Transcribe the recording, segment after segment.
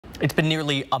It's been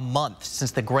nearly a month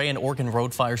since the Gray and Oregon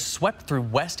road fires swept through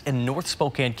West and North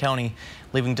Spokane County,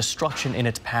 leaving destruction in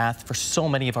its path for so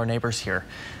many of our neighbors here.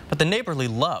 But the neighborly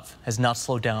love has not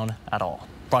slowed down at all.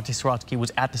 Bronte Sorotsky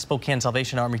was at the Spokane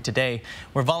Salvation Army today,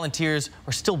 where volunteers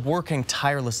are still working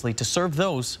tirelessly to serve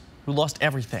those who lost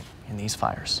everything in these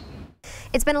fires.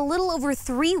 It's been a little over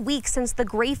 3 weeks since the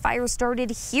Gray fire started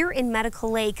here in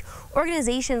Medical Lake.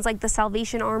 Organizations like the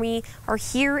Salvation Army are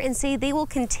here and say they will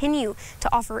continue to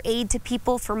offer aid to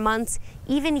people for months,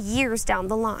 even years down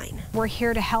the line. We're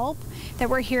here to help, that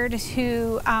we're here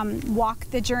to walk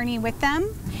the journey with them.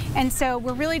 And so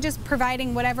we're really just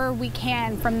providing whatever we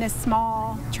can from this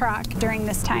small truck during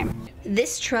this time.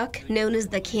 This truck, known as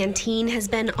the Canteen, has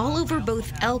been all over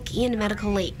both Elk and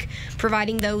Medical Lake,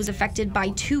 providing those affected by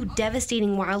 2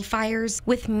 devastating wildfires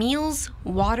with meals,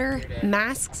 water,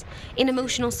 masks, and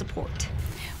emotional support.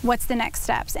 What's the next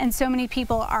steps? And so many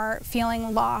people are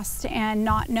feeling lost and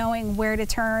not knowing where to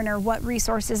turn or what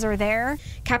resources are there.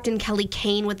 Captain Kelly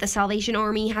Cain with the Salvation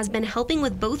Army has been helping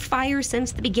with both fires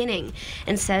since the beginning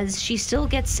and says she still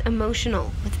gets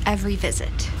emotional with every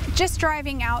visit. Just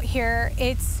driving out here,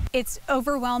 it's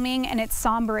overwhelming and it's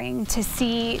sombering to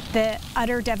see the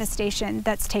utter devastation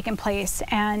that's taken place.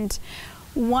 And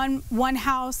one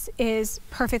house is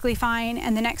perfectly fine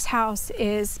and the next house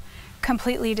is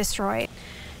completely destroyed.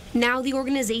 Now the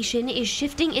organization is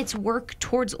shifting its work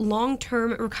towards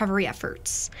long-term recovery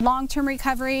efforts. Long-term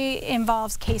recovery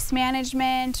involves case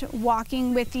management,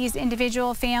 walking with these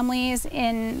individual families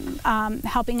in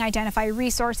helping identify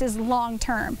resources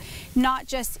long-term, not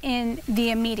just in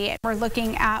the immediate. We're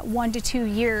looking at 1 to 2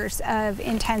 years of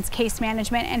intense case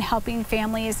management and helping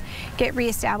families get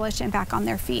reestablished and back on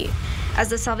their feet. As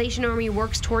the Salvation Army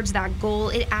works towards that goal,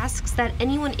 it asks that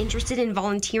anyone interested in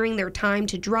volunteering their time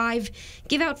to drive,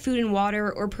 give out food and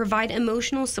water, or provide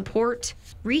emotional support,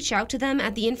 reach out to them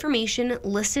at the information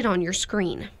listed on your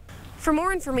screen. For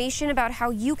more information about how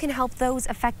you can help those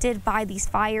affected by these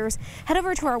fires, head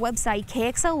over to our website,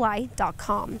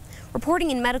 kxly.com. Reporting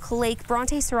in Medical Lake,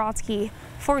 Bronte Sorotsky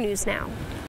for News Now.